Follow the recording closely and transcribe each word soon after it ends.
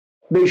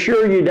Be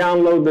sure you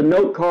download the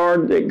note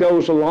card that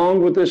goes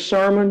along with this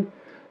sermon,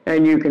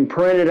 and you can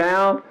print it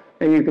out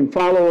and you can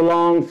follow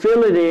along,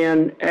 fill it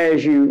in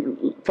as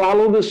you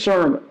follow the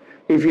sermon.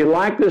 If you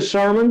like this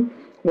sermon,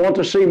 want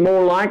to see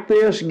more like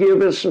this,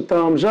 give us a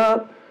thumbs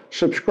up,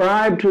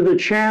 subscribe to the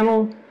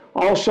channel,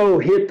 also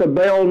hit the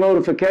bell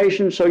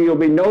notification so you'll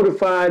be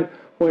notified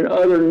when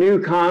other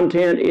new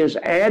content is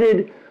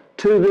added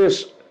to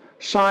this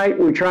site.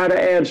 We try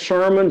to add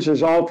sermons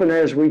as often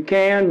as we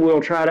can.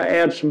 We'll try to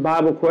add some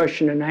Bible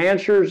question and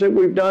answers that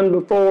we've done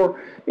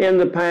before in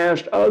the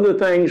past, other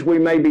things we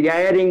may be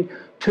adding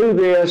to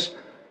this.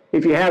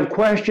 If you have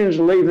questions,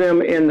 leave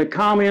them in the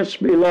comments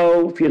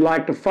below. If you'd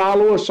like to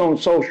follow us on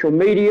social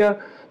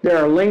media, there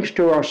are links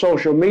to our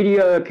social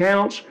media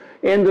accounts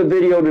in the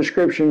video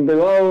description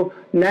below.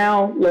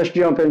 Now, let's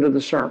jump into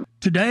the sermon.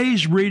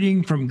 Today's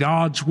reading from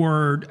God's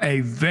Word,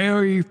 a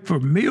very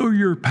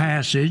familiar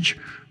passage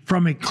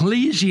from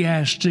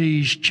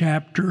Ecclesiastes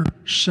chapter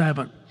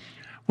 7.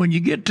 When you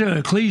get to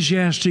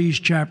Ecclesiastes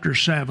chapter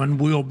 7,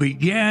 we'll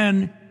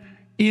begin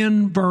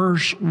in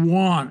verse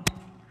 1.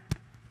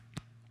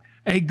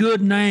 A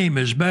good name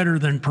is better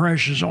than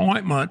precious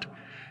ointment,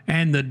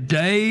 and the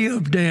day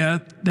of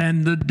death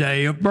than the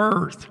day of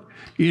birth.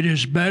 It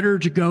is better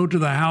to go to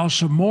the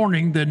house of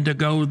mourning than to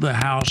go to the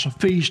house of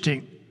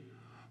feasting.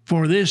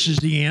 For this is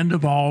the end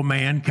of all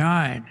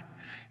mankind,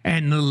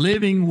 and the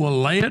living will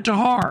lay it to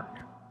heart.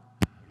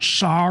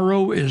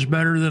 Sorrow is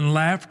better than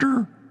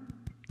laughter,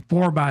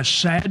 for by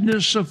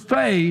sadness of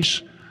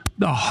face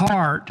the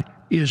heart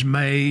is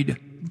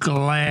made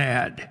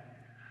glad.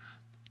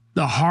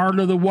 The heart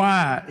of the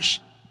wise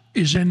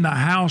is in the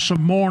house of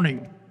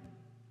mourning,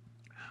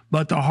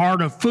 but the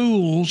heart of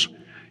fools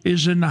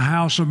is in the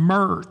house of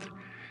mirth.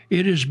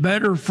 It is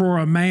better for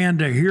a man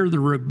to hear the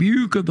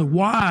rebuke of the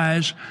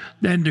wise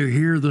than to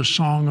hear the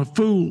song of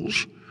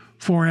fools.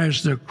 For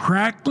as the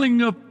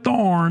crackling of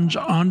thorns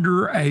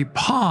under a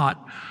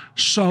pot,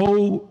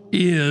 so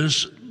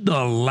is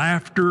the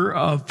laughter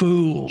of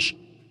fools.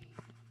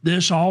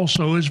 This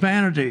also is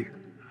vanity.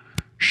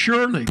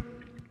 Surely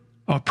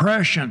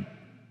oppression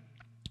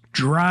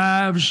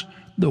drives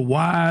the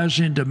wise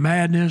into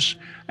madness,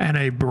 and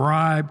a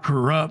bribe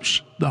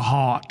corrupts the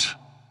heart.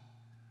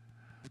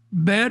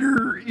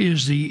 Better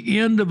is the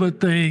end of a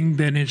thing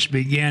than its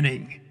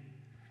beginning,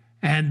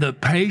 and the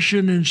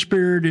patient in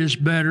spirit is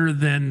better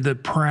than the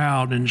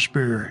proud in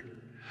spirit.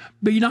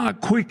 Be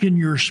not quick in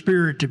your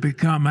spirit to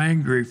become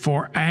angry,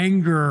 for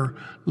anger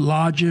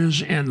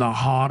lodges in the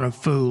heart of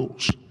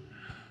fools.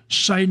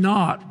 Say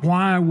not,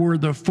 why were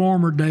the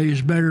former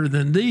days better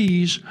than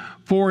these?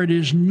 For it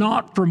is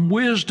not from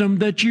wisdom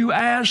that you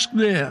ask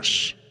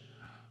this.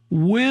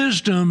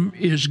 Wisdom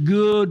is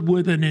good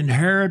with an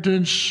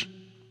inheritance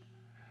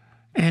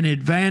and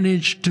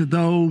advantage to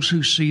those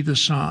who see the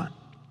sun.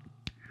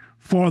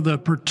 For the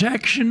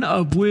protection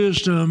of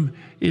wisdom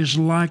is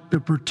like the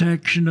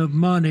protection of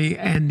money,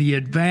 and the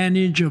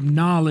advantage of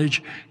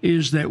knowledge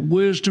is that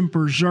wisdom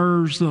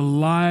preserves the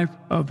life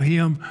of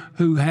him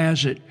who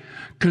has it.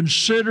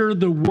 Consider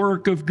the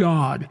work of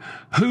God.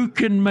 Who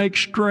can make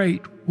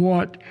straight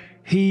what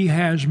he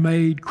has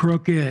made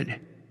crooked?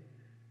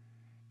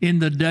 In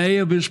the day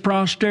of his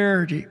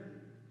prosperity,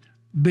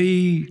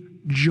 be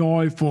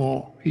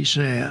joyful, he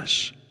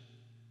says.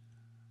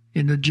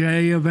 In the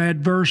day of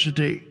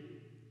adversity,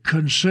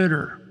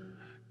 consider.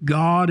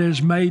 God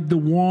has made the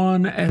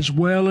one as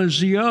well as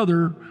the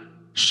other,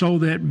 so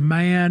that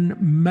man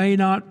may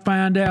not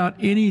find out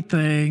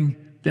anything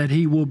that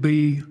he will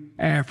be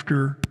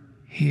after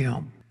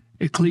him.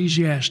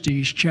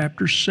 Ecclesiastes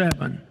chapter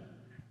 7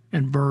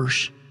 and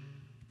verse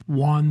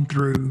 1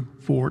 through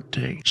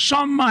 14.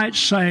 Some might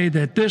say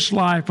that this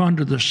life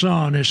under the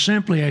sun is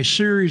simply a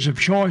series of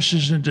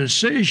choices and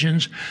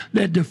decisions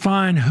that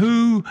define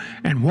who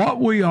and what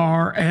we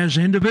are as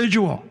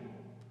individuals.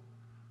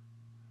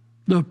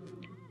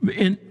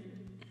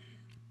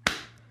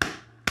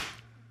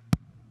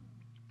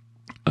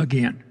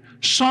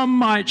 Some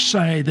might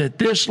say that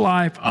this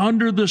life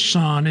under the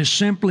sun is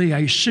simply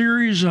a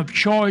series of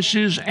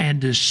choices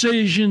and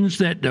decisions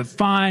that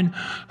define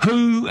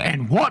who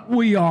and what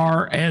we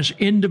are as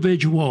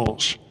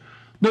individuals.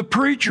 The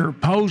preacher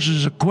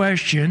poses a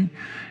question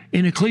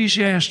in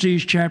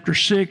Ecclesiastes chapter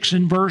 6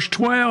 and verse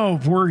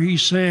 12, where he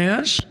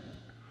says,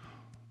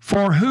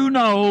 "For who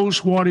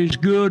knows what is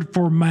good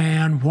for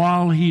man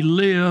while he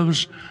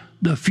lives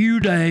the few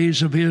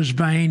days of his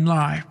vain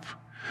life,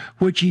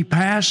 which he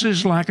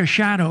passes like a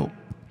shadow?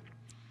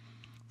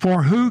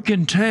 For who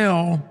can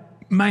tell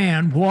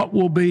man what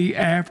will be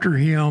after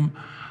him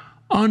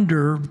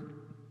under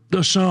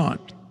the sun?"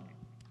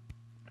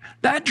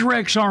 That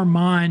directs our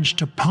minds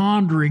to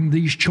pondering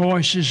these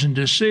choices and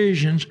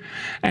decisions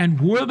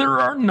and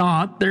whether or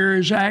not there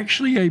is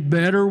actually a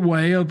better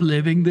way of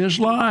living this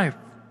life.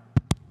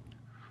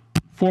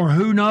 For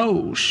who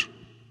knows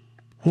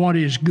what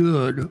is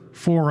good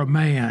for a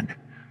man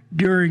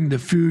during the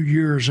few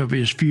years of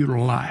his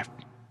futile life?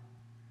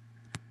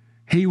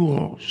 He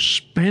will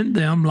spend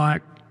them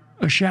like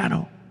a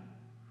shadow.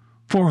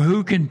 For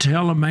who can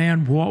tell a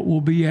man what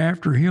will be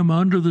after him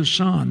under the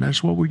sun?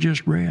 That's what we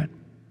just read.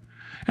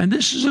 And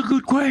this is a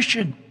good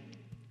question.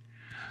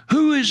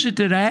 Who is it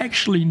that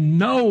actually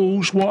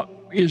knows what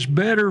is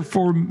better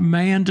for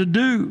man to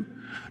do?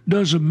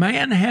 Does a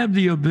man have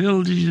the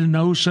ability to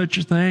know such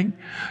a thing?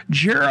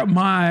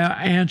 Jeremiah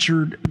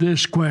answered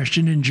this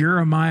question in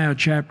Jeremiah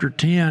chapter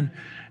 10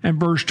 and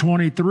verse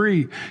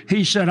 23.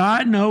 He said,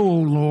 I know, O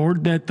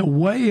Lord, that the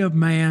way of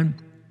man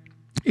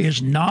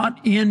is not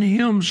in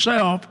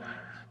himself,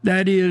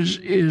 that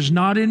is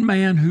not in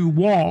man who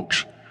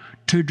walks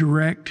to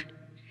direct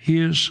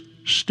his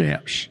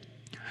steps.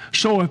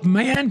 So if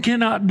man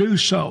cannot do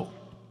so,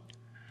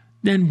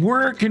 then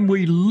where can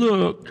we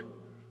look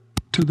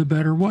to the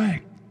better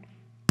way?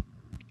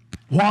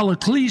 While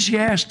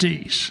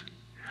Ecclesiastes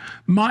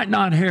might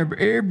not have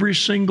every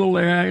single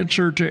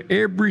answer to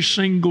every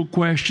single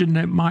question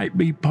that might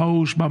be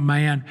posed by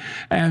man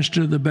as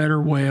to the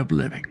better way of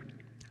living,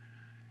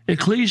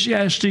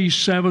 Ecclesiastes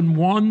 7,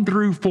 1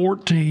 through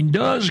 14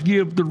 does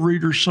give the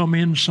reader some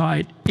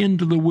insight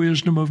into the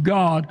wisdom of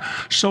God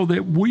so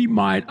that we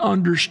might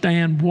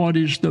understand what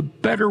is the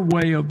better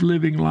way of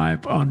living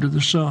life under the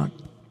sun.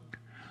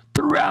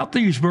 Throughout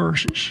these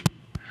verses,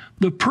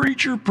 the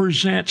preacher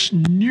presents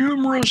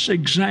numerous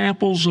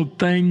examples of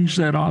things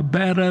that are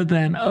better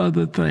than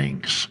other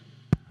things.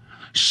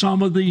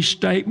 Some of these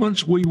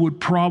statements we would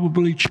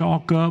probably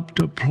chalk up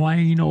to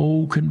plain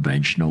old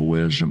conventional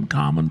wisdom,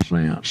 common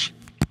sense.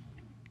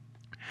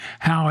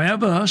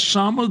 However,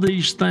 some of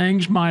these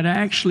things might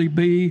actually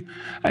be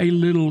a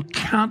little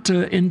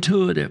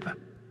counterintuitive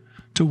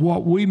to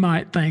what we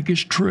might think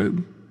is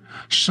true.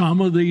 Some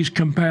of these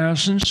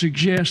comparisons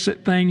suggest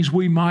that things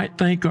we might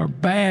think are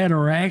bad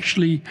are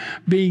actually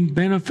being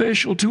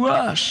beneficial to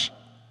us.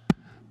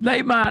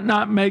 They might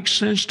not make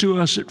sense to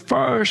us at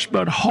first,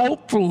 but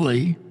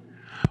hopefully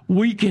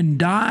we can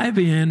dive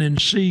in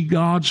and see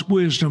God's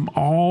wisdom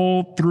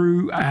all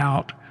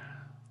throughout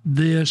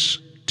this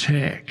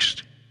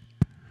text.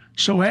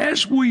 So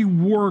as we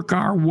work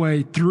our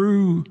way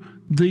through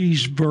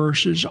these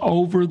verses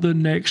over the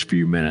next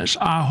few minutes,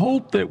 I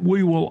hope that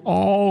we will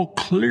all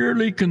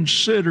clearly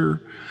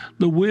consider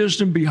the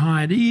wisdom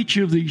behind each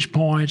of these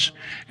points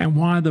and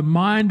why the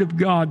mind of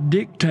God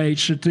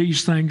dictates that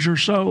these things are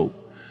so.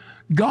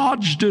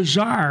 God's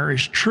desire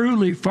is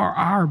truly for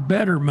our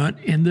betterment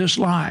in this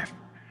life.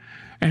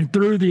 And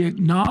through the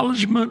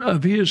acknowledgement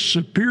of His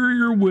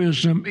superior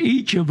wisdom,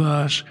 each of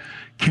us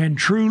can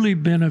truly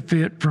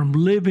benefit from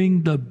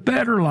living the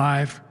better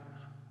life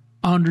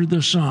under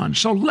the sun.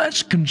 So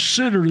let's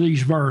consider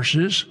these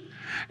verses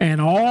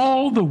and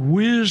all the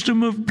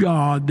wisdom of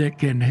God that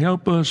can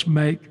help us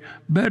make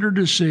better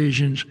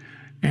decisions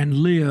and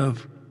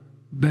live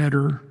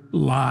better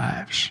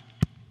lives.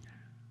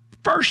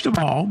 First of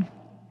all,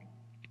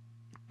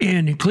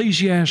 in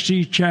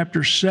Ecclesiastes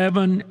chapter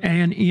 7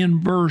 and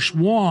in verse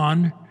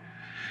 1,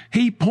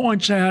 he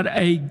points out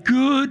a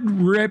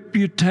good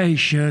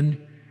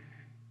reputation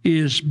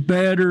is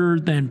better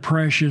than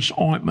precious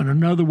ointment.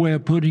 Another way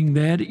of putting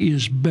that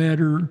is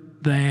better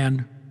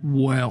than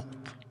wealth,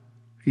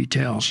 he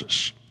tells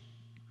us.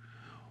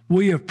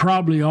 We have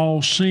probably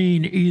all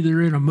seen,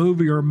 either in a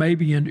movie or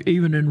maybe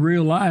even in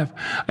real life,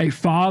 a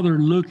father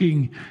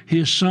looking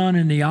his son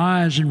in the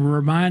eyes and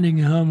reminding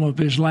him of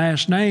his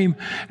last name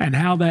and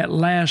how that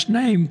last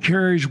name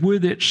carries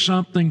with it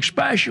something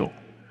special.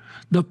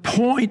 The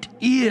point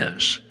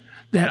is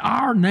that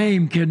our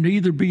name can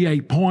either be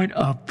a point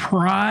of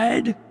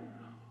pride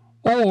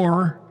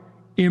or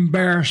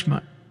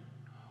embarrassment.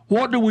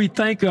 What do we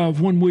think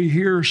of when we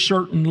hear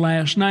certain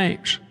last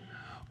names?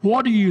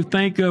 What do you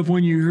think of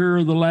when you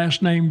hear the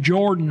last name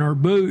Jordan or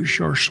Bush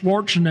or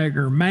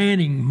Schwarzenegger,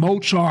 Manning,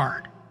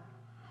 Mozart?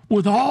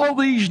 With all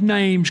these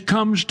names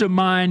comes to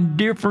mind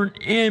different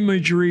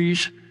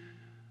imageries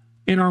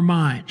in our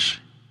minds.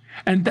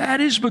 And that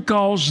is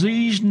because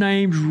these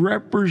names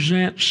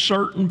represent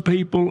certain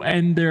people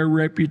and their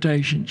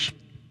reputations.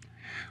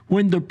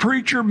 When the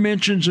preacher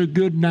mentions a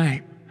good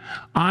name,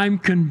 I'm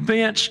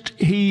convinced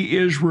he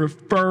is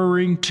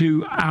referring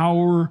to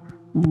our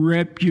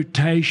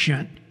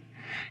reputation.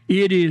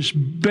 It is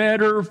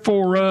better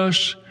for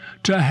us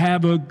to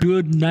have a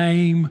good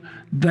name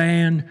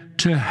than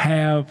to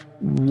have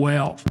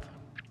wealth.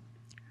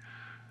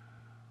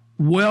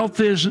 Wealth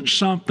isn't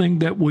something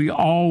that we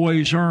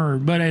always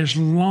earn, but as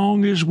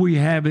long as we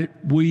have it,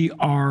 we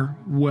are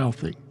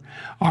wealthy.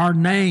 Our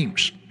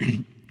names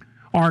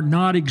are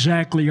not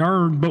exactly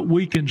earned, but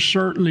we can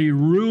certainly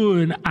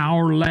ruin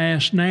our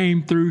last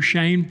name through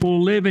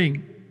shameful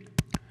living.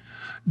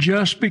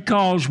 Just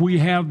because we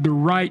have the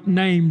right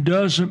name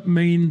doesn't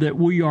mean that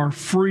we are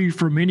free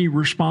from any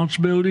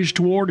responsibilities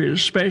toward it,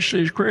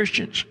 especially as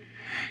Christians.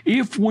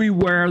 If we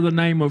wear the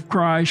name of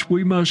Christ,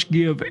 we must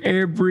give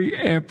every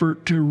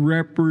effort to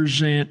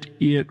represent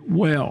it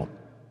well.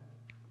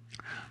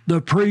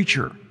 The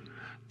preacher,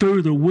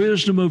 through the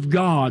wisdom of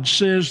God,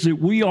 says that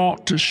we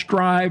ought to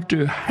strive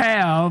to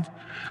have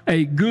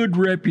a good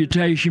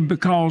reputation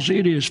because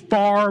it is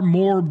far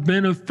more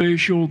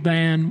beneficial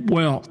than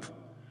wealth.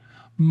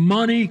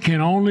 Money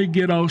can only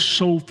get us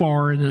so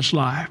far in this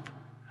life.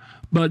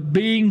 But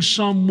being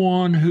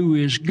someone who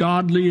is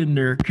godly in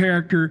their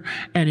character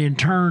and in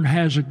turn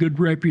has a good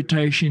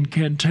reputation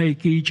can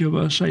take each of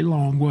us a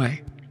long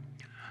way.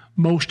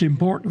 Most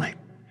importantly,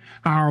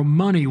 our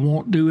money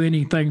won't do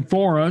anything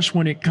for us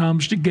when it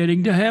comes to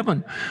getting to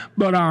heaven.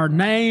 But our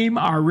name,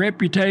 our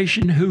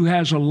reputation, who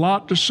has a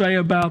lot to say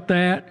about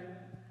that?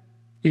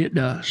 It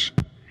does.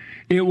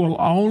 It will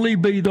only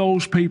be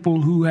those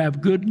people who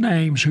have good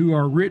names who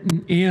are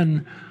written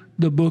in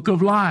the book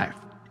of life.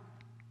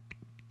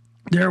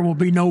 There will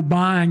be no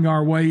buying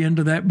our way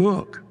into that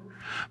book.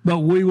 But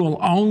we will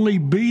only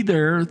be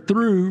there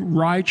through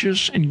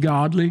righteous and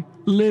godly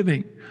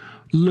living.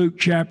 Luke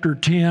chapter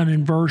 10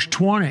 and verse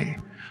 20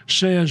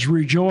 says,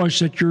 rejoice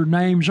that your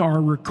names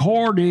are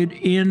recorded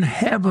in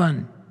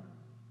heaven.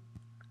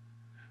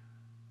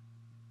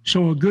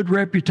 So a good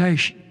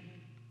reputation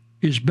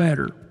is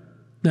better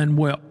than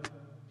wealth.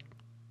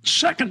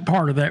 Second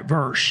part of that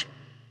verse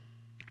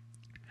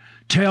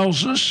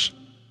tells us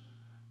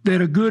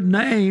that a good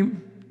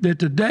name, that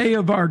the day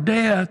of our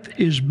death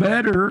is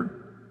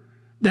better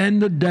than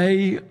the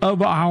day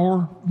of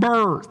our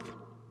birth.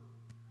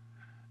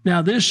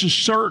 Now, this is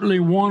certainly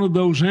one of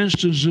those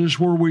instances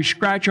where we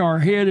scratch our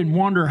head and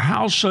wonder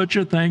how such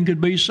a thing could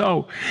be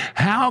so.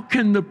 How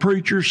can the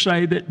preacher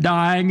say that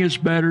dying is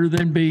better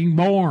than being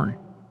born?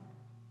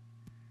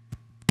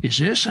 Is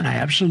this an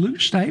absolute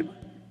statement?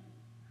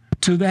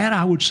 To that,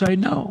 I would say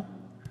no.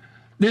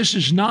 This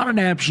is not an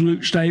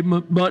absolute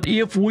statement, but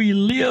if we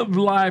live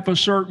life a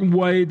certain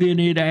way, then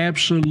it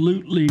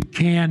absolutely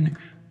can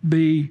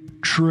be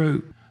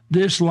true.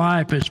 This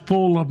life is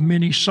full of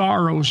many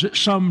sorrows that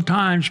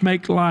sometimes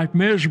make life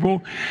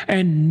miserable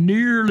and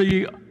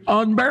nearly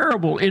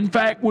unbearable. In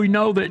fact, we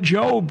know that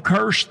Job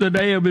cursed the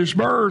day of his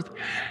birth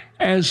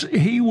as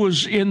he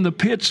was in the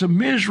pits of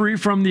misery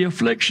from the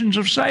afflictions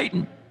of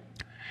Satan.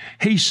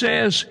 He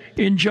says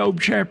in Job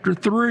chapter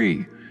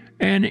 3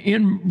 and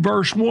in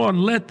verse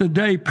 1, let the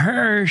day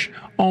perish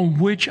on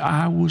which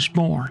I was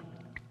born.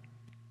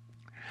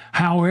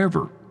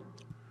 However,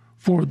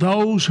 for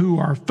those who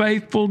are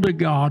faithful to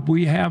God,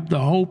 we have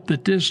the hope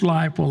that this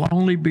life will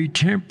only be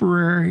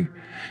temporary,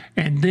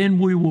 and then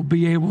we will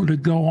be able to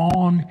go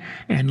on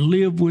and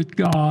live with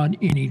God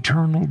in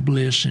eternal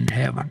bliss in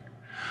heaven.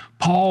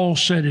 Paul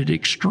said it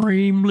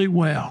extremely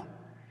well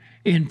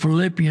in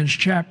Philippians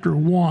chapter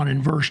 1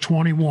 and verse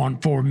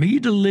 21, for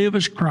me to live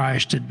is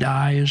Christ, to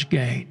die is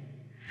gain.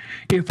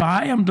 If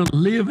I am to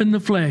live in the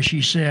flesh,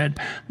 he said,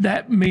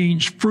 that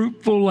means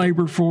fruitful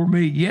labor for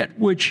me, yet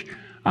which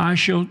I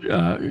shall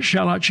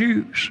I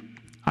choose?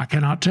 I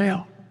cannot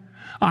tell.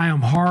 I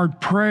am hard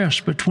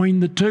pressed between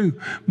the two.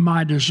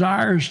 My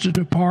desire is to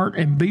depart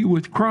and be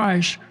with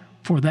Christ,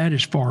 for that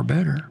is far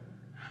better.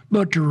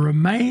 But to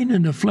remain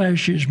in the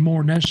flesh is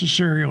more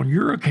necessary on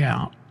your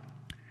account.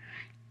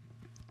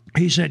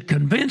 He said,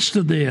 convinced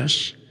of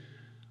this,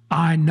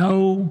 I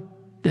know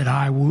that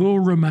I will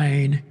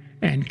remain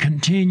and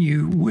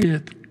continue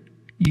with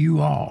you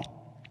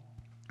all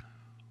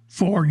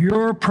for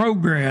your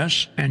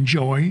progress and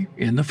joy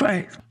in the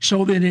faith,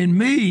 so that in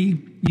me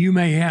you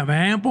may have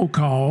ample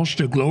cause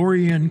to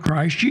glory in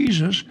Christ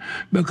Jesus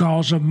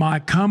because of my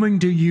coming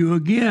to you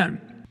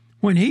again.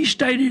 When he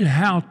stated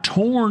how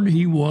torn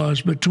he was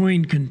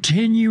between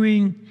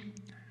continuing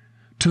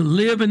to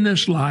live in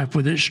this life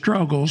with its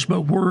struggles,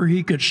 but where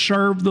he could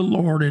serve the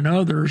Lord and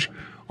others,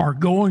 or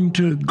going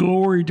to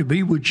glory to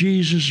be with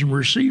Jesus and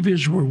receive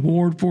his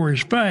reward for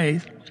his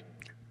faith,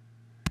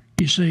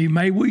 you see,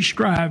 may we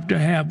strive to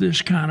have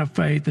this kind of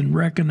faith and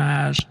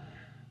recognize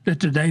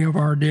that the day of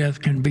our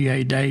death can be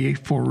a day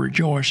for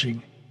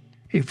rejoicing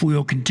if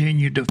we'll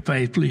continue to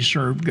faithfully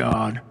serve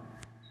God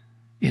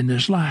in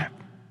this life.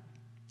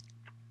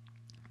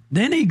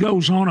 Then he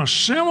goes on a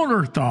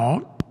similar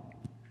thought.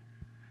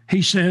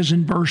 He says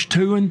in verse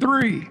 2 and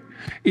 3,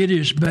 it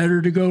is better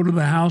to go to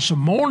the house of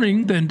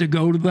mourning than to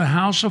go to the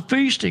house of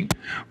feasting,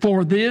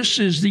 for this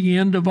is the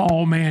end of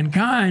all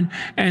mankind,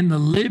 and the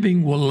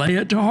living will lay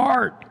it to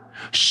heart.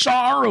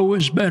 Sorrow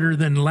is better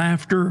than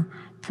laughter,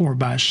 for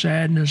by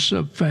sadness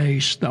of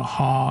face the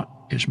heart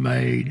is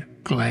made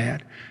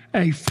glad.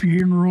 A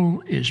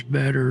funeral is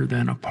better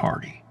than a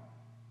party.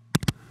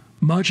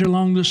 Much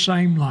along the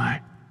same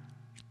line,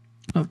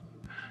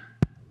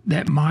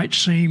 that might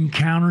seem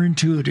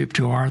counterintuitive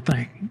to our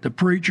thinking. The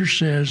preacher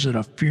says that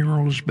a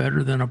funeral is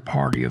better than a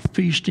party of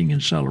feasting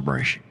and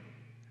celebration.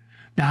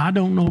 Now, I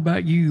don't know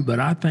about you, but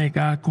I think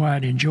I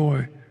quite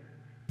enjoy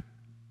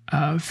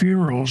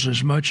funerals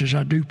as much as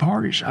I do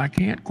parties. I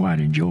can't quite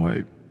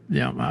enjoy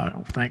them. I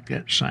don't think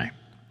that's the same.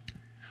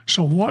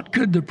 So what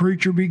could the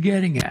preacher be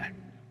getting at?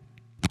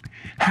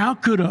 How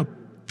could a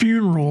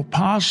funeral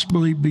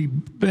possibly be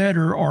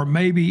better or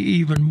maybe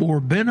even more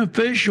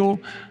beneficial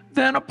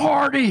than a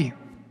party?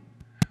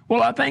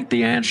 Well, I think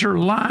the answer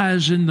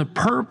lies in the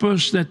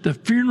purpose that the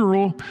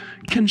funeral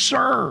can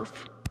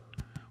serve.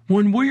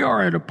 When we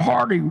are at a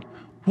party,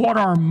 what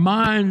are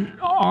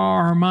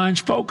our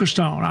minds focused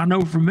on? I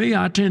know for me,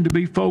 I tend to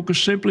be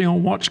focused simply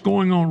on what's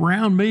going on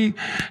around me,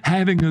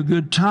 having a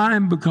good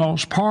time,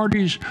 because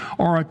parties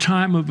are a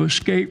time of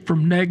escape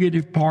from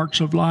negative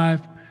parts of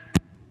life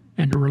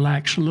and to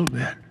relax a little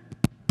bit.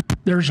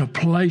 There's a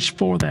place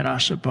for that, I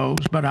suppose,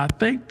 but I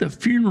think the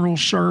funeral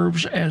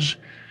serves as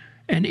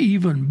an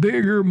even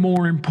bigger,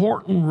 more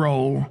important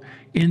role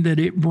in that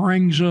it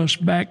brings us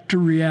back to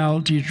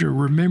reality, to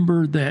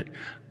remember that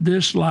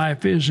this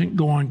life isn't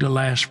going to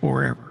last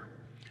forever.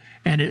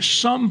 And at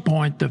some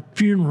point, the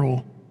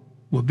funeral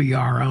will be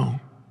our own.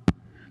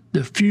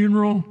 The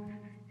funeral,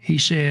 he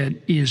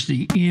said, is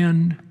the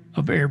end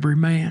of every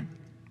man.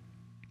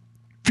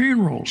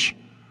 Funerals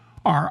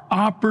are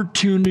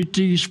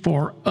opportunities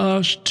for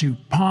us to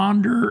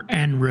ponder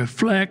and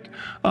reflect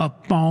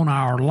upon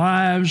our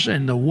lives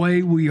and the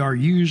way we are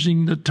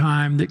using the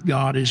time that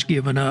God has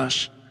given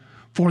us.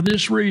 For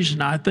this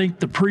reason, I think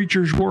the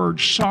preacher's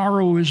words,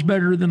 sorrow is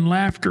better than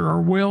laughter,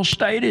 are well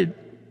stated.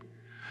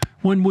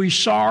 When we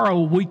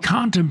sorrow, we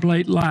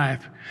contemplate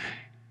life.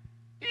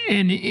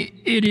 And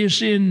it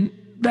is in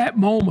that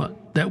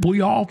moment that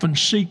we often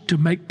seek to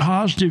make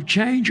positive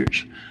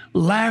changes.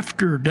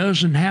 Laughter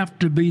doesn't have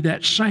to be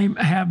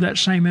have that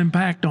same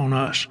impact on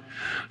us.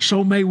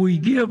 So may we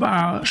give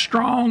our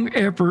strong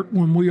effort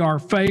when we are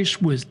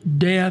faced with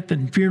death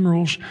and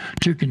funerals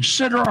to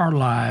consider our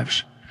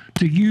lives,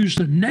 to use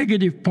the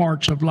negative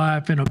parts of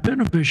life in a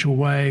beneficial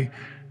way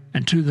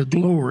and to the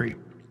glory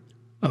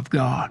of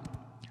God.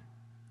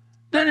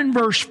 Then in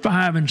verse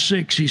 5 and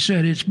 6, he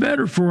said, it's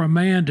better for a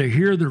man to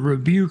hear the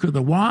rebuke of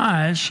the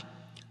wise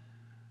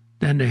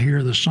than to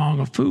hear the song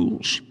of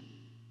fools.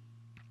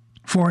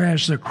 For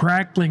as the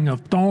crackling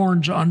of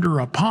thorns under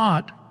a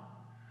pot,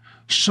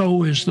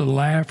 so is the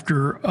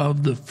laughter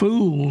of the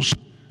fools.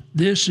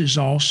 This is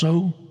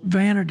also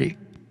vanity.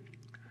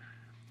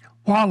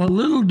 While a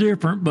little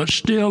different, but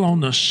still on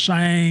the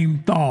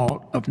same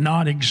thought of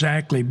not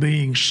exactly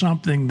being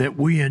something that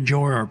we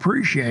enjoy or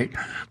appreciate,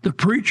 the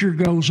preacher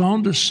goes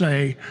on to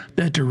say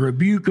that the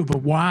rebuke of a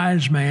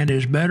wise man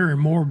is better and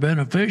more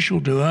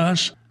beneficial to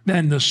us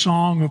than the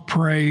song of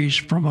praise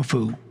from a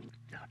fool.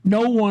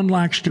 No one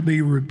likes to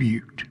be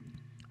rebuked.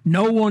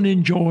 No one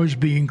enjoys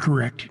being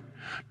corrected.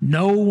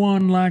 No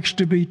one likes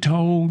to be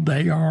told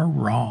they are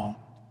wrong.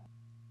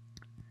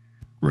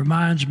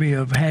 Reminds me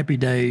of Happy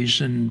Days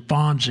and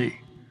Fonzie.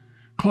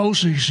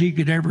 Closest he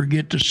could ever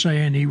get to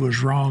saying he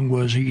was wrong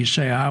was he'd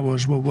say, I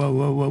was,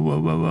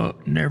 whoa,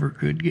 never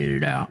could get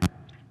it out.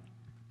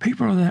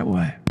 People are that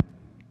way.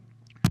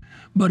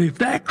 But if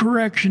that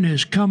correction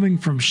is coming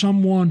from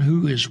someone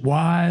who is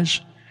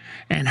wise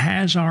and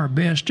has our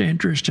best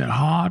interest at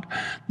heart,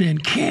 then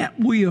can't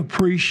we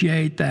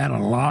appreciate that a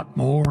lot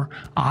more?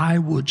 I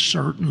would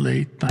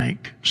certainly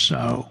think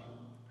so.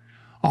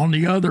 On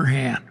the other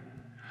hand,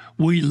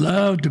 we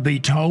love to be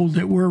told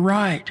that we're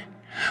right.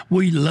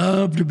 We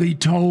love to be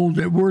told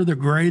that we're the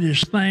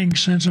greatest thing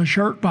since a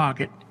shirt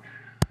pocket.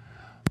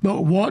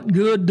 But what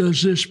good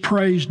does this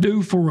praise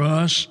do for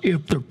us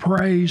if the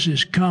praise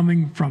is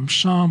coming from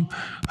some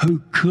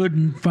who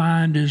couldn't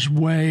find his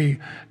way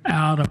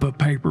out of a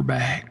paper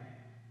bag?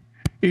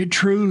 It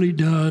truly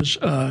does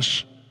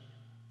us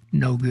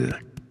no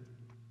good.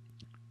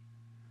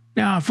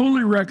 Now, I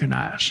fully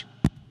recognize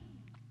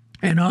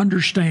and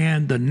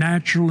understand the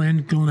natural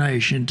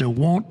inclination to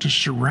want to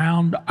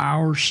surround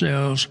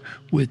ourselves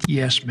with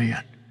yes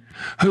men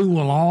who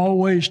will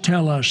always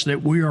tell us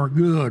that we are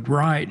good,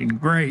 right,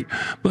 and great.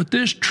 But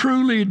this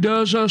truly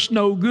does us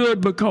no good,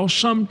 because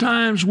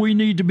sometimes we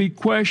need to be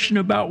questioned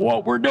about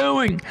what we're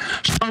doing.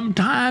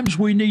 Sometimes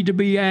we need to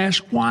be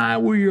asked why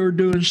we are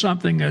doing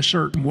something a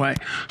certain way.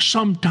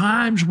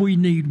 Sometimes we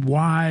need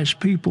wise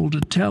people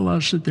to tell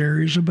us that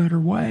there is a better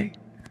way.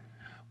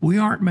 We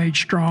aren't made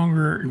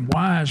stronger and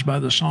wise by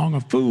the song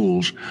of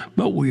fools,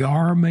 but we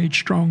are made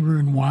stronger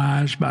and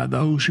wise by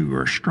those who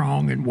are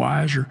strong and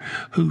wiser,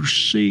 who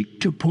seek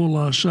to pull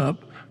us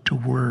up to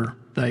where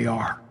they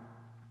are.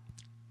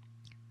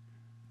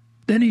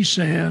 Then he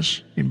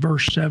says in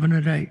verse 7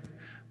 and 8,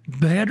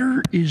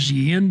 better is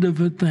the end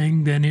of a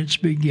thing than its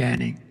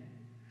beginning,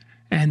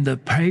 and the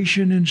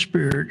patient in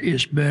spirit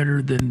is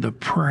better than the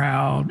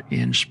proud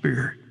in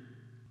spirit.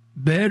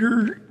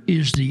 Better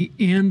is the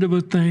end of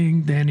a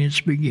thing than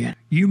its beginning.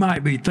 You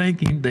might be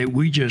thinking that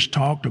we just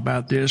talked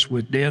about this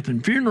with death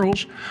and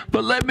funerals,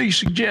 but let me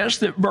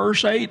suggest that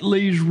verse 8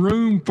 leaves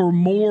room for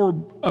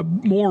a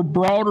more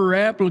broader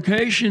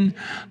application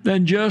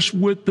than just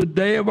with the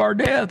day of our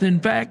death. In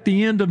fact,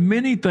 the end of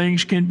many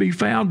things can be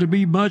found to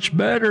be much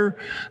better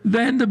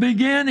than the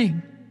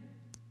beginning.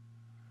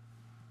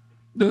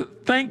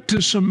 Think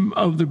to some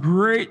of the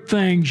great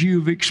things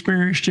you've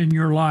experienced in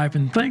your life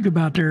and think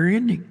about their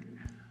ending.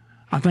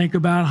 I think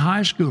about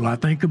high school. I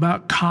think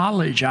about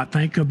college. I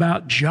think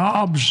about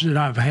jobs that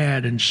I've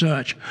had and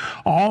such.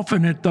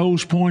 Often at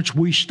those points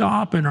we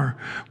stop and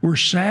we're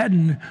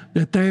saddened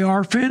that they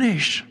are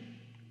finished.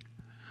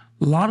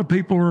 A lot of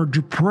people are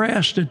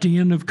depressed at the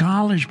end of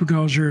college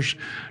because there's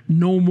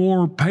no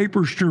more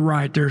papers to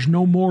write. There's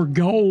no more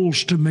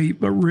goals to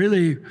meet. But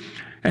really,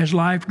 As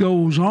life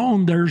goes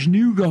on, there's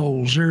new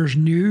goals, there's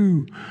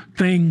new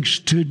things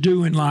to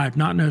do in life,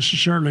 not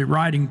necessarily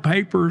writing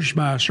papers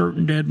by a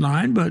certain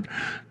deadline, but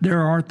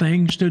there are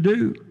things to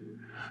do.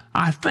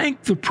 I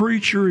think the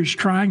preacher is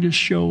trying to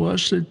show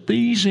us that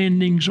these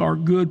endings are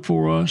good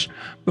for us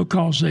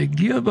because they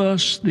give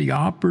us the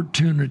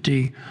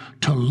opportunity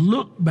to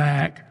look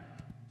back,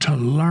 to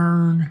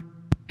learn,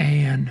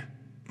 and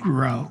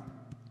grow.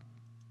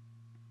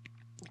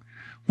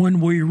 When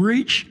we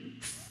reach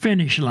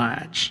finish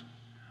lines,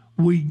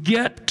 we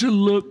get to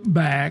look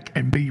back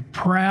and be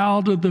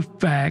proud of the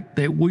fact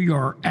that we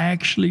are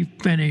actually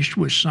finished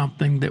with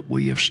something that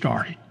we have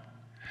started.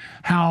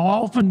 How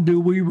often do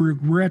we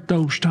regret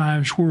those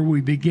times where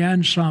we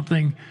began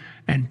something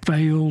and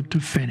failed to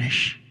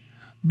finish?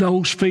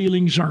 Those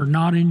feelings are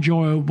not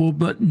enjoyable,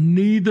 but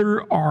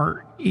neither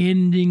are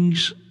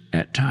endings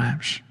at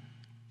times.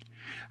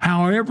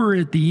 However,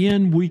 at the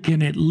end, we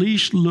can at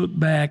least look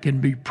back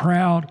and be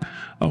proud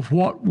of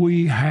what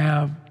we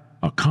have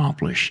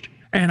accomplished.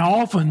 And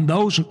often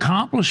those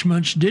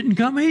accomplishments didn't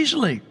come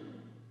easily.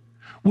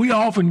 We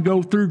often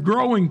go through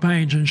growing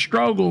pains and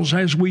struggles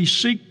as we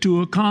seek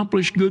to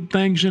accomplish good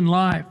things in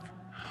life.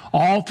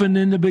 Often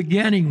in the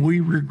beginning,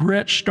 we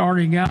regret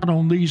starting out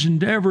on these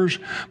endeavors,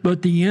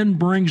 but the end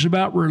brings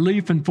about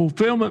relief and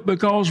fulfillment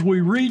because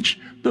we reach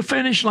the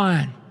finish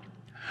line.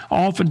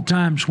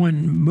 Oftentimes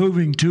when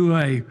moving to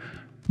a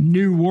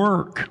new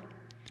work,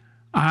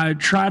 I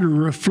try to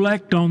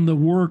reflect on the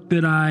work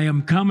that I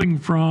am coming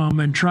from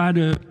and try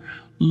to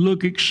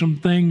look at some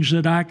things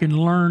that I can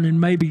learn and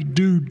maybe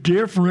do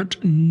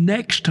different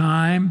next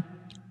time,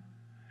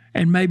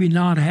 and maybe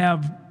not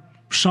have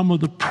some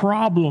of the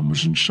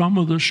problems and some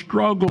of the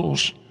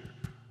struggles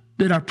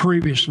that I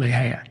previously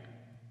had.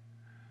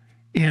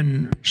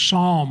 In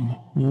Psalm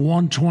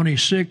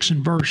 126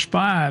 and verse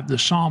 5, the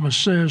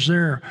psalmist says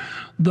there,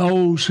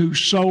 "Those who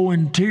sow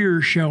in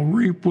tears shall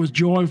reap with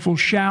joyful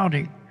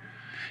shouting.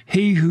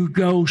 He who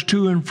goes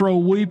to and fro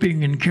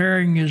weeping and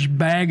carrying his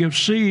bag of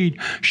seed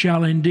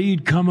shall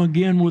indeed come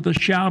again with a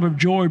shout of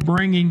joy,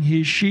 bringing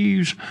his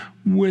sheaves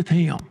with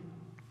him."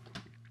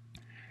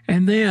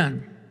 And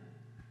then,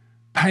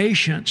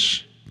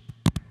 patience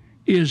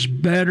is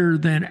better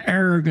than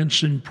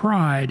arrogance and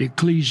pride,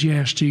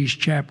 Ecclesiastes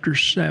chapter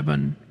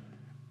 7,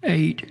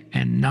 8,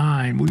 and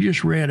 9. We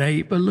just read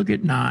 8, but look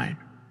at 9.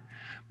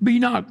 "Be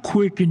not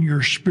quick in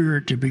your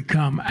spirit to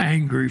become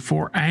angry,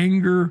 for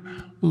anger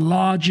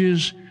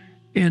lodges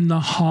in the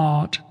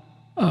heart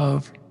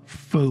of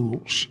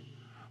fools."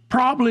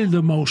 Probably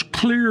the most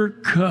clear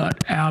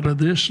cut out of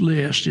this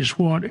list is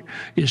what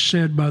is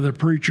said by the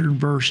preacher in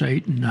verse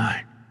 8 and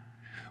 9.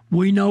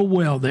 We know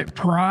well that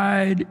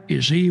pride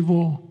is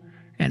evil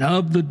and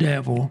of the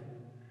devil,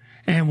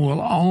 and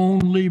will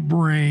only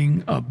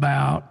bring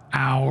about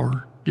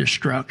our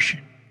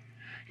destruction.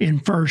 In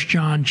 1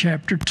 John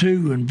chapter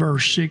 2 and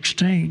verse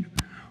 16,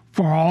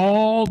 "For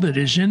all that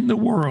is in the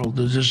world,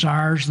 the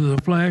desires of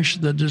the flesh,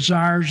 the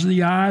desires of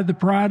the eye, the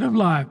pride of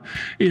life,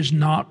 is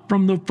not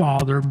from the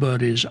Father,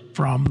 but is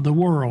from the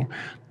world."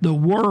 The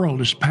world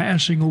is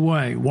passing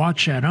away.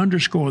 Watch that,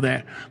 underscore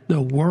that.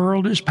 The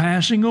world is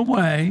passing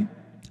away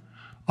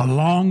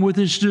along with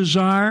its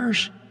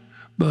desires,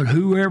 but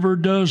whoever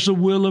does the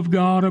will of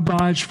God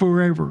abides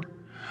forever.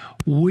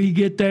 We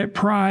get that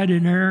pride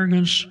and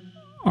arrogance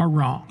are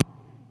wrong,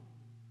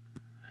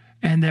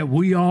 and that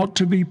we ought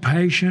to be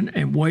patient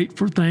and wait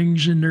for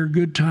things in their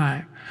good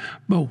time.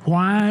 But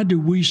why do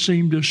we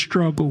seem to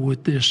struggle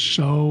with this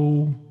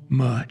so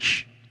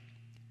much?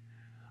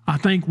 I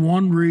think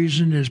one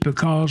reason is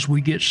because we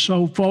get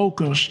so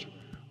focused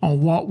on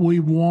what we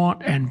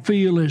want and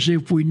feel as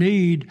if we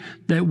need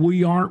that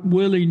we aren't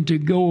willing to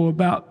go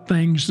about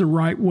things the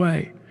right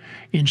way.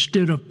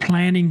 Instead of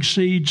planting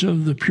seeds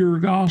of the pure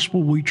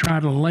gospel, we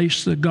try to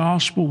lace the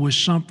gospel with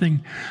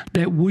something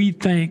that we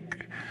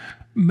think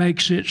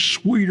makes it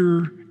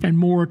sweeter and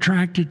more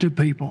attractive to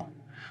people.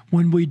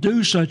 When we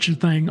do such a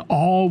thing,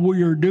 all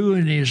we are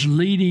doing is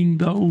leading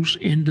those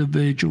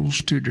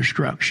individuals to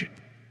destruction.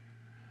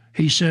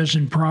 He says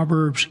in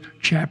Proverbs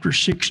chapter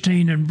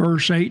 16 and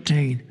verse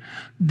 18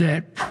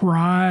 that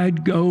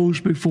pride goes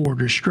before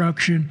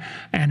destruction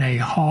and a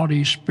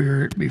haughty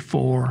spirit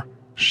before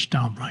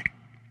stumbling.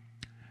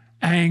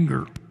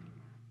 Anger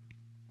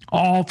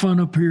often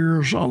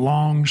appears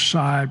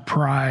alongside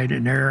pride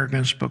and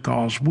arrogance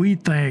because we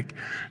think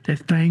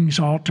that things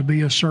ought to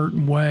be a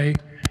certain way,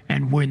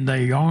 and when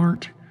they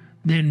aren't,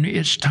 then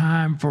it's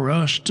time for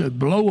us to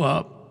blow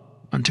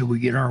up until we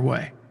get our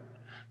way.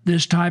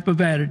 This type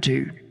of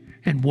attitude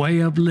and way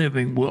of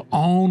living will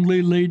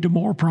only lead to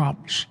more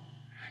problems.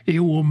 It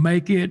will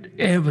make it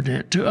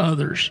evident to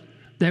others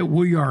that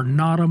we are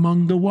not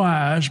among the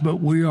wise, but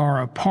we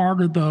are a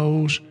part of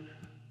those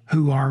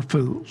who are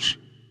fools.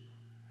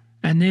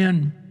 And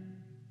then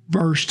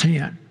verse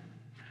 10,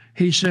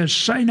 he says,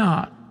 "Say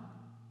not,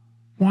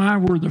 why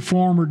were the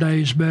former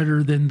days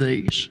better than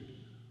these?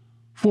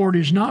 For it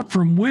is not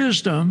from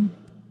wisdom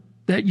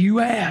that you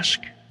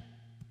ask."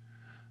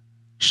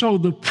 So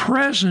the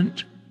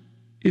present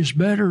is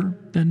better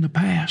than the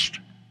past.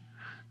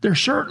 There's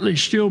certainly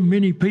still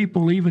many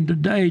people even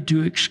today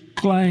to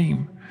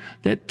exclaim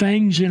that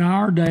things in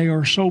our day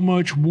are so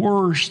much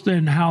worse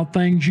than how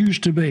things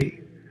used to be.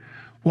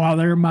 While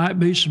there might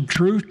be some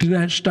truth to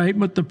that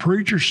statement, the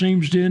preacher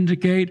seems to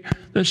indicate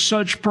that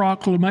such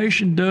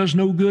proclamation does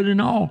no good at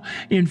all.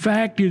 In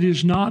fact, it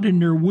is not in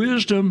their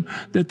wisdom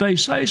that they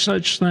say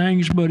such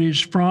things, but is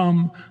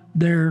from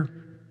their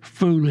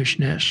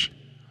foolishness.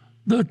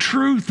 The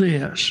truth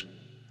is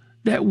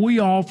that we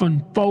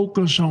often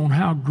focus on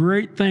how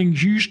great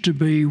things used to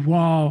be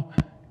while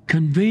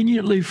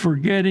conveniently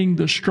forgetting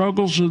the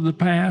struggles of the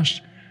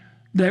past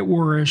that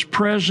were as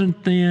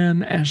present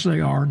then as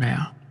they are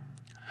now.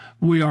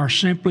 We are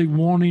simply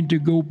wanting to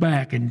go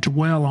back and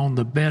dwell on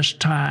the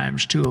best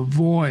times to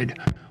avoid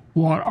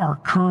what are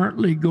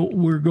currently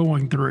we're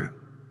going through.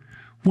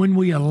 When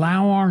we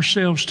allow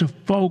ourselves to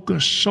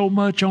focus so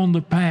much on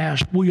the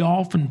past, we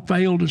often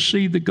fail to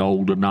see the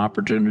golden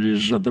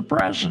opportunities of the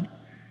present.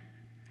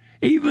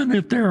 Even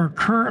if there are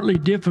currently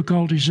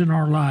difficulties in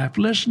our life,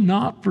 let's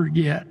not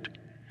forget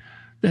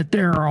that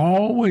there are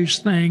always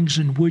things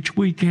in which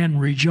we can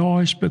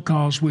rejoice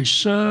because we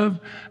serve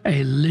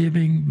a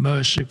living,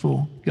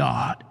 merciful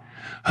God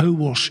who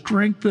will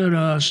strengthen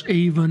us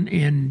even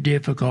in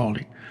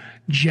difficulty.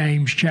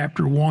 James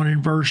chapter 1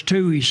 and verse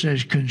 2, he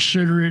says,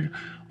 "Consider it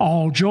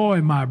all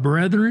joy, my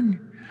brethren,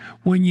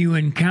 when you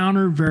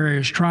encounter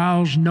various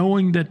trials,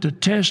 knowing that the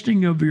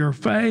testing of your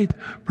faith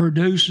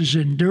produces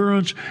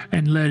endurance,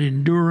 and let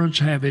endurance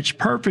have its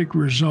perfect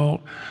result,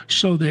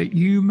 so that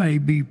you may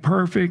be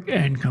perfect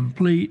and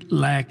complete,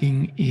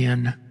 lacking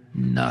in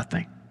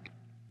nothing."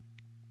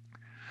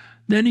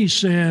 Then he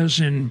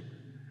says in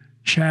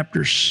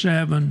chapter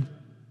 7,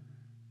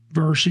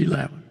 verse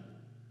 11,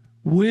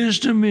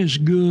 "Wisdom is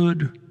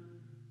good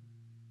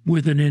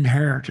with an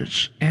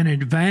inheritance, an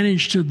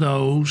advantage to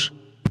those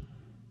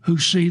who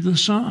see the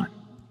sun.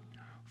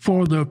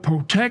 For the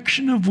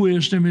protection of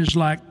wisdom is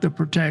like the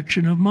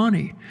protection of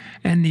money,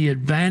 and the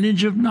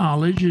advantage of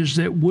knowledge is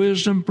that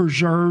wisdom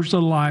preserves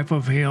the life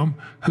of him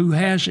who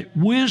has it."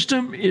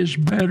 Wisdom is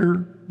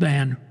better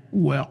than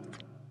wealth.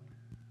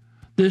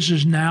 This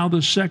is now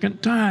the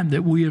second time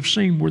that we have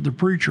seen where the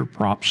preacher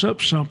props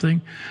up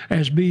something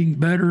as being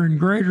better and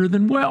greater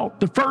than wealth.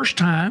 The first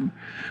time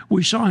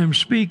we saw him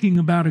speaking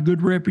about a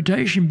good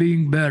reputation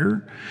being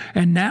better,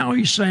 and now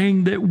he's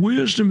saying that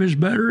wisdom is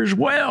better as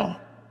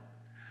well.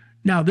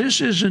 Now,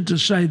 this isn't to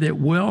say that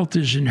wealth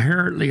is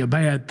inherently a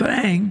bad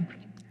thing.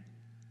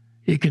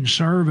 It can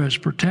serve as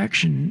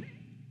protection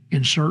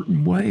in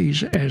certain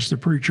ways, as the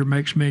preacher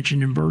makes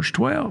mention in verse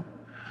 12,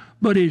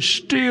 but is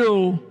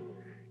still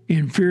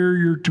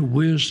inferior to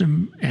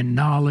wisdom and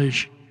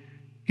knowledge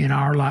in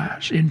our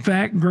lives. In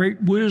fact,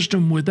 great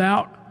wisdom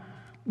without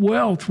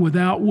wealth,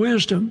 without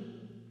wisdom.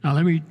 Now,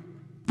 let me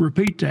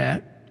repeat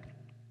that.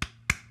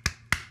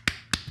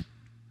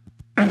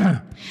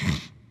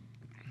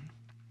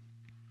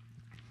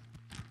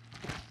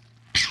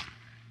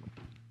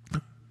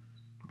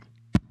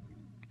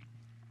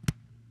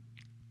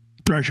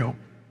 Threshold.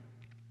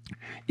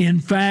 In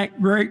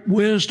fact, great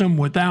wisdom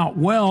without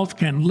wealth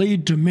can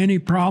lead to many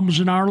problems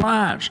in our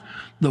lives.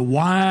 The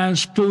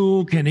wise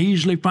fool can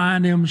easily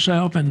find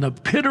himself in the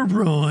pit of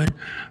ruin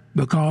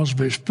because of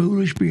his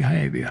foolish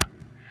behavior.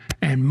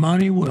 And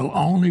money will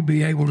only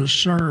be able to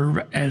serve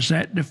as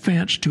that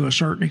defense to a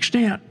certain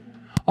extent.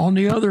 On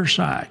the other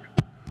side,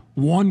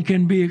 one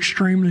can be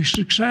extremely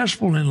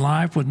successful in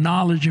life with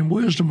knowledge and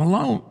wisdom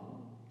alone.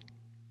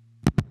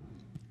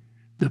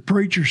 The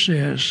preacher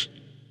says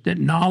that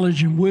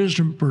knowledge and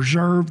wisdom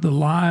preserve the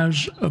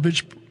lives of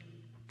its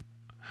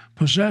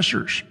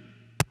possessors.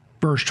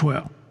 Verse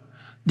 12.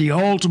 The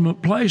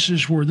ultimate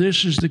places where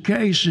this is the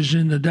case is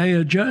in the day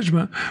of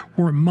judgment,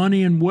 where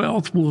money and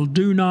wealth will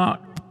do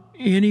not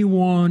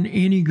anyone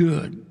any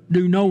good,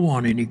 do no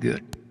one any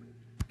good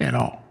at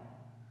all.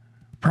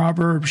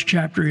 Proverbs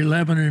chapter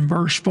 11 and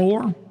verse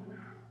 4.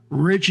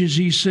 Riches,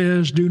 he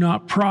says, do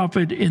not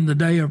profit in the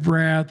day of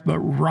wrath, but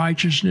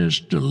righteousness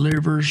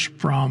delivers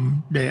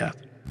from death.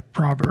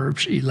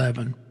 Proverbs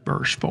 11,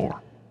 verse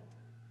 4.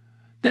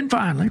 Then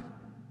finally,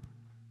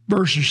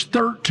 verses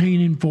 13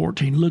 and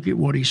 14, look at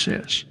what he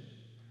says.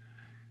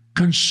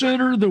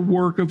 Consider the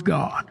work of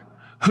God.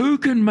 Who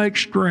can make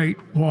straight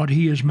what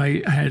he has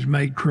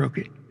made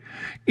crooked?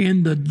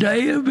 In the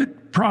day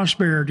of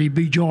prosperity,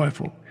 be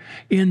joyful.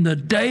 In the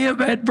day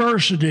of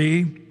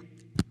adversity,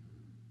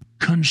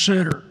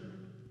 consider.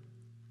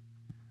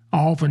 I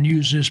often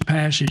use this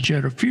passage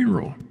at a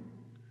funeral,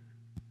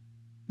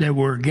 that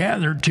we're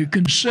gathered to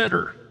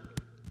consider.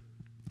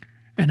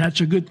 And that's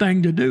a good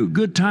thing to do,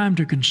 good time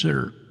to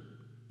consider.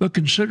 But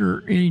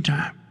consider any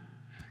time.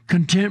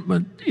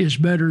 Contentment is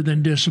better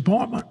than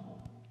disappointment.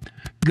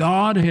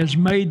 God has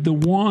made the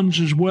one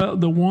as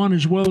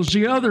well as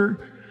the other,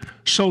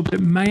 so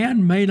that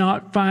man may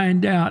not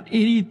find out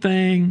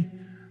anything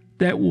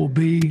that will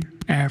be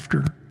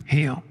after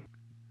him.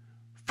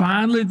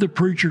 Finally, the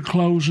preacher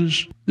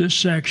closes this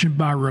section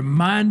by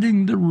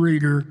reminding the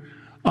reader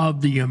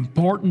of the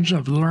importance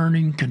of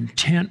learning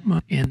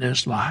contentment in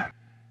this life.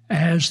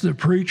 As the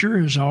preacher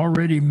has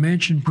already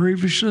mentioned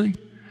previously,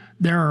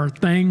 there are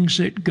things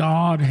that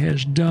God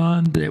has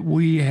done that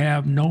we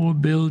have no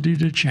ability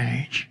to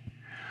change.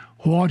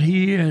 What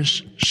He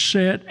has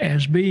set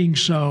as being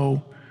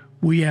so,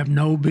 we have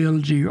no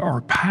ability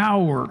or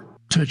power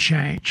to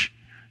change.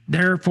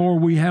 Therefore,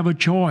 we have a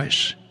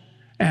choice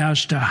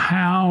as to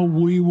how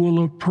we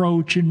will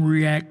approach and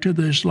react to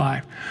this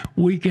life.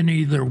 We can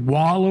either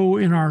wallow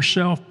in our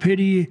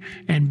self-pity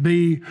and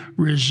be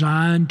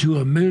resigned to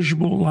a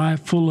miserable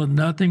life full of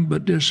nothing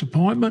but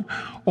disappointment,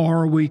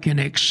 or we can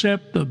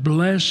accept the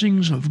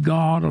blessings of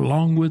God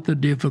along with the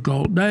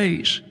difficult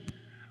days.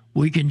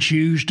 We can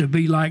choose to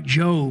be like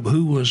Job,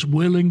 who was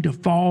willing to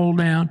fall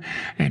down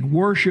and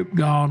worship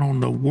God on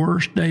the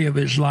worst day of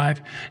his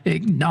life,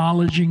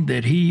 acknowledging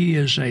that He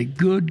is a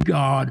good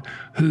God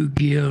who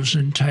gives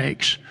and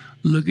takes.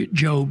 Look at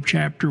Job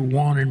chapter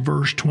 1 and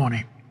verse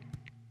 20.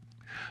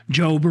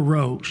 Job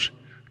arose,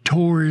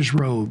 tore his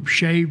robe,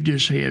 shaved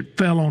his head,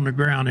 fell on the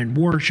ground and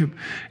worshiped,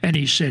 and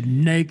he said,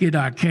 "Naked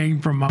I came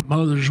from my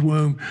mother's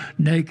womb,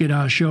 naked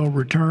I shall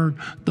return.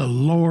 The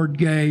Lord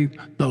gave,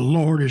 the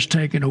Lord has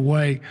taken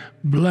away.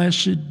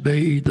 Blessed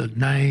be the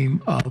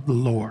name of the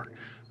Lord."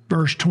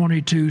 Verse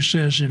 22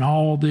 says, "In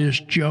all this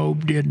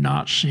Job did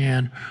not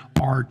sin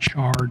or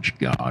charge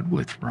God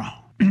with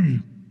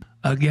wrong."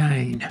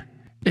 Again,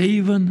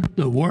 even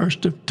the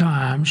worst of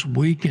times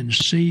we can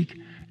seek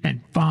and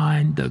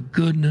find the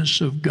goodness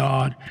of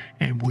God,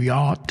 and we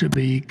ought to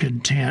be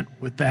content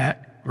with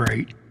that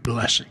great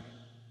blessing.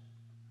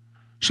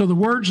 So the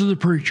words of the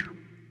preacher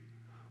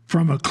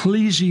from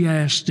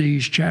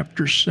Ecclesiastes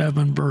chapter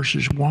 7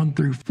 verses 1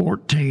 through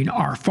 14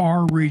 are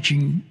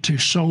far-reaching to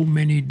so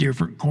many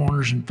different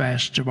corners and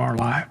facets of our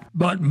life.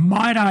 But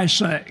might I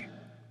say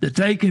that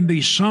they can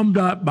be summed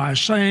up by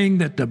saying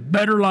that the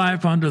better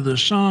life under the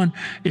sun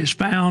is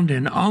found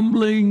in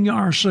humbling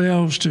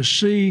ourselves to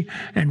see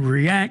and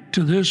react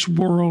to this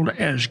world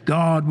as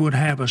God would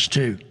have us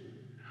to.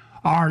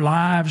 Our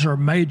lives are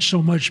made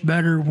so much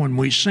better when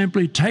we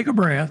simply take a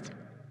breath,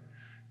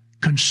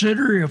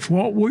 consider if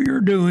what we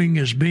are doing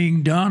is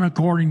being done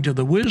according to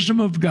the wisdom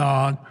of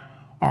God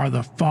or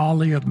the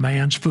folly of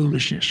man's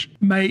foolishness.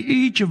 May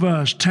each of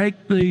us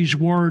take these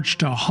words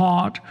to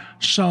heart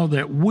so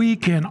that we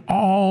can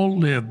all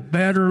live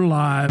better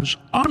lives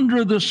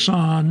under the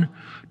sun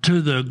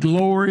to the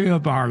glory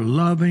of our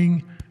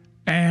loving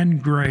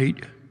and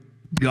great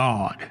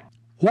God.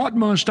 What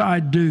must I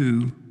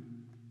do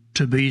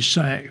to be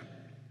saved?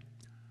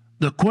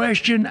 The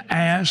question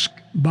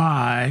asked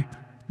by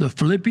the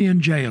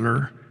Philippian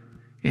jailer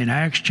in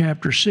Acts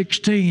chapter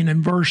 16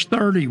 and verse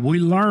 30, we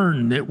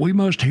learn that we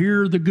must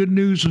hear the good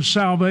news of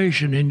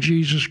salvation in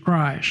Jesus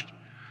Christ.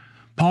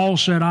 Paul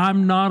said,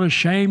 "I'm not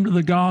ashamed of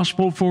the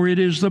gospel, for it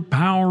is the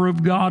power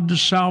of God to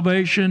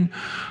salvation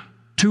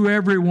to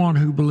everyone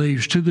who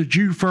believes, to the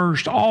Jew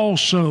first,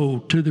 also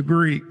to the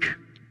Greek."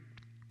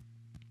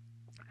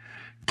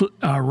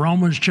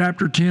 Romans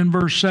chapter 10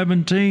 verse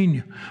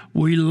 17,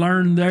 we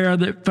learn there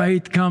that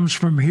faith comes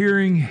from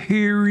hearing,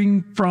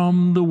 hearing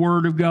from the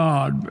Word of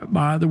God,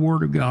 by the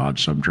Word of God,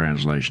 some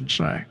translations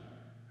say.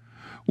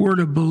 We're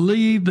to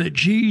believe that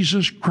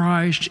Jesus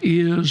Christ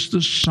is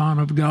the Son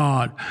of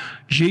God.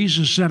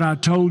 Jesus said, "I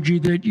told you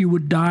that you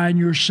would die in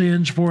your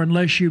sins, for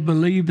unless you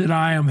believe that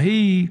I am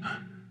He,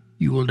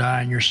 you will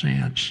die in your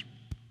sins."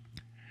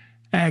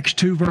 Acts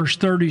 2 verse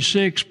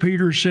 36,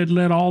 Peter said,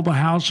 "Let all the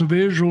house of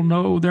Israel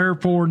know,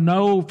 therefore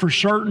know for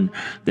certain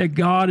that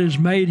God has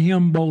made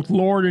Him both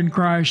Lord and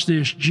Christ,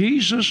 this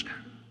Jesus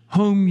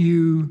whom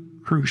you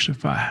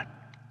crucified."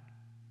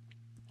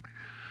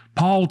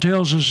 Paul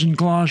tells us in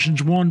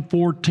Colossians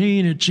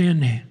 1:14, it's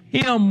in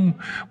Him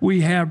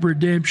we have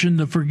redemption,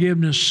 the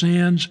forgiveness of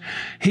sins.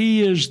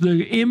 He is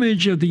the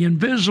image of the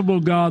invisible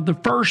God, the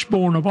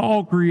firstborn of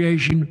all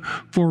creation,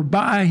 for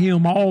by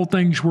Him all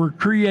things were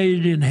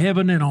created in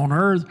heaven and on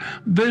earth,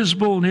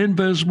 visible and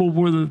invisible,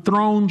 whether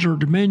thrones or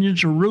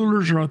dominions or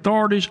rulers or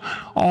authorities,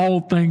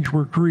 all things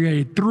were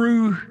created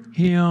through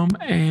Him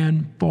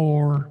and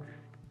for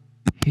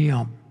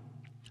Him.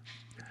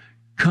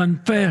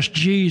 Confess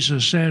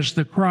Jesus as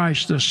the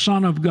Christ, the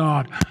Son of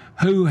God,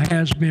 who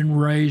has been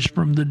raised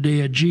from the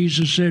dead.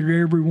 Jesus said,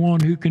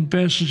 "Everyone who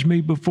confesses me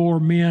before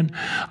men,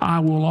 I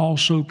will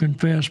also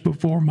confess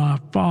before my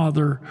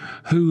Father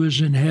who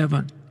is in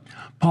heaven."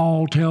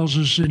 Paul tells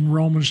us in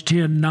Romans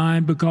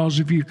 10:9, "Because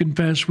if you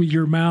confess with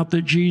your mouth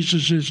that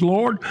Jesus is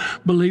Lord,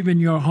 believe in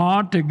your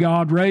heart that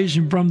God raised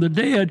Him from the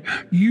dead,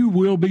 you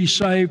will be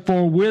saved.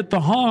 For with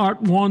the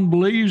heart one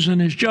believes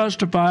and is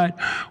justified,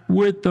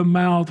 with the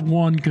mouth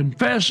one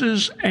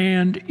confesses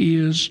and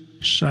is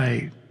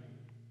saved."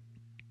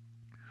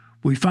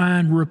 We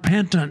find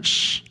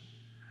repentance,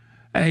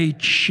 a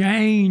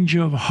change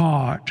of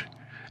heart,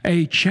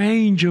 a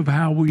change of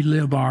how we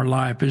live our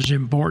life is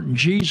important.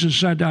 Jesus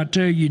said, "I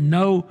tell you,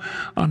 no,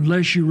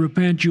 unless you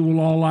repent, you will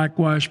all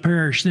likewise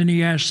perish." Then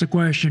He asked the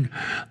question,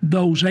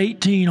 "Those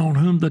 18 on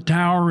whom the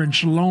tower in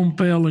Siloam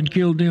fell and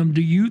killed them,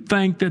 do you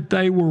think that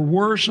they were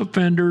worse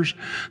offenders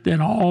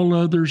than all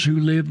others who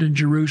lived in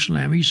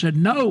Jerusalem?" He said,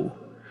 "No,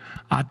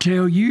 I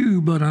tell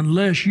you, but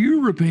unless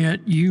you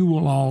repent, you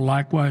will all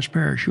likewise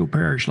perish. You'll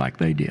perish like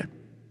they did.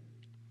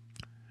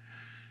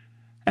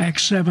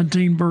 Acts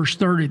 17, verse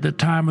 30, the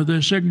time of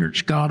this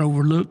ignorance God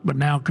overlooked, but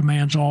now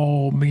commands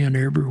all men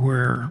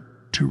everywhere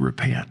to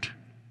repent.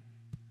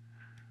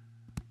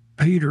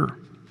 Peter,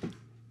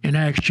 in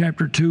Acts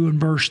chapter 2 and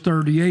verse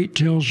 38,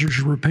 tells us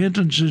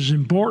repentance is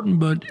important,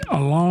 but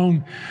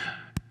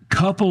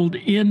coupled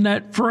in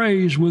that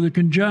phrase with a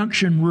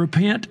conjunction,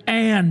 repent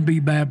and be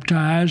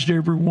baptized,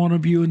 every one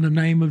of you, in the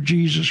name of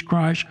Jesus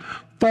Christ,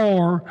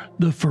 for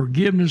the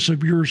forgiveness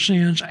of your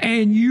sins,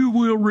 and you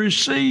will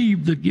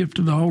receive the gift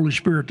of the Holy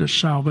Spirit, the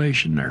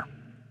salvation there.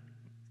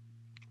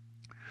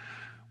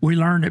 We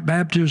learn that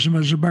baptism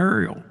is a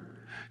burial.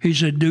 He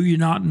said, do you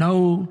not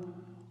know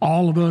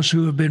all of us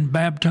who have been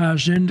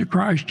baptized into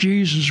Christ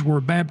Jesus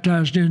were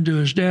baptized into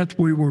his death?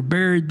 We were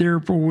buried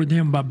therefore with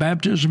him by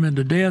baptism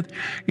into death,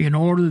 in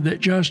order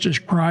that just as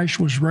Christ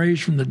was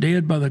raised from the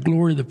dead by the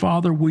glory of the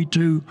Father, we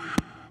too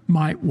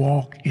might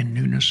walk in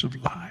newness of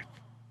life.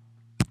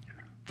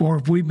 For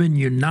if we've been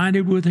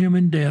united with him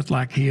in death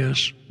like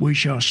his, we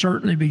shall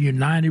certainly be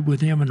united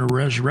with him in a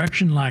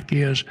resurrection like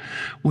his.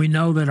 We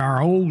know that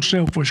our old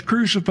self was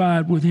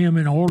crucified with him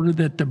in order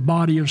that the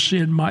body of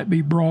sin might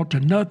be brought to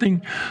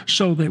nothing,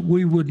 so that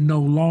we would no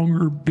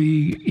longer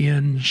be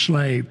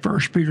enslaved. 1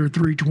 Peter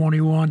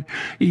 3:21,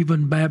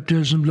 even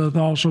baptism doth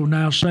also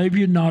now save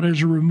you, not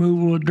as a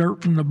removal of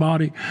dirt from the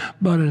body,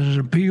 but as an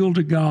appeal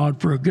to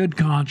God for a good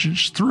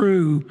conscience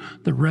through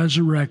the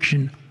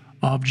resurrection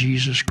of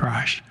Jesus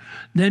Christ.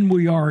 Then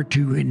we are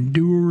to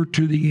endure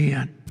to the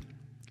end.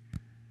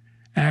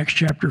 Acts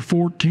chapter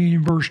 14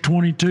 and verse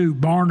 22,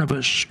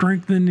 Barnabas,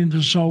 strengthening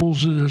the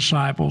souls of the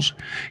disciples,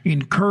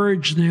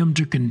 encouraged them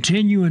to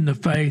continue in the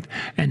faith,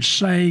 and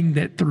saying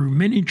that through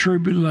many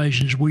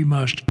tribulations we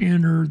must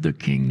enter the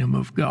kingdom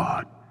of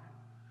God.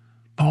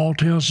 Paul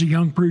tells the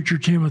young preacher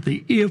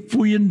Timothy, if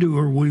we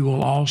endure, we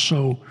will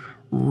also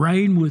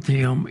reign with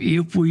him.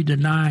 If we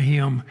deny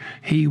him,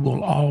 he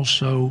will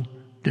also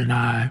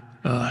deny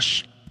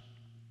us.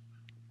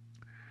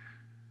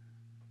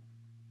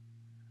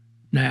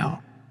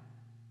 Now,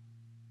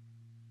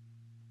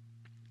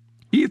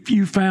 if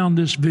you found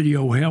this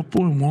video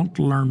helpful and want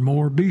to learn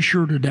more, be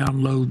sure to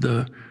download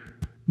the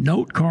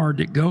note card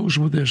that goes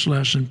with this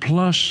lesson,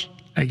 plus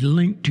a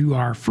link to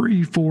our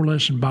free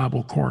 4-lesson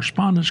Bible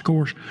correspondence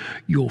course.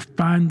 You'll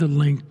find the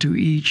link to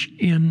each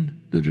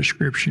in the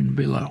description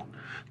below.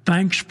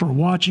 Thanks for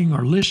watching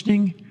or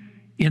listening.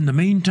 In the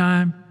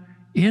meantime,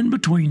 in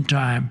between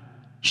time,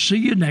 see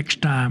you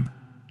next time.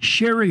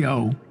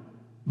 Cheerio,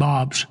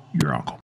 Bob's your uncle.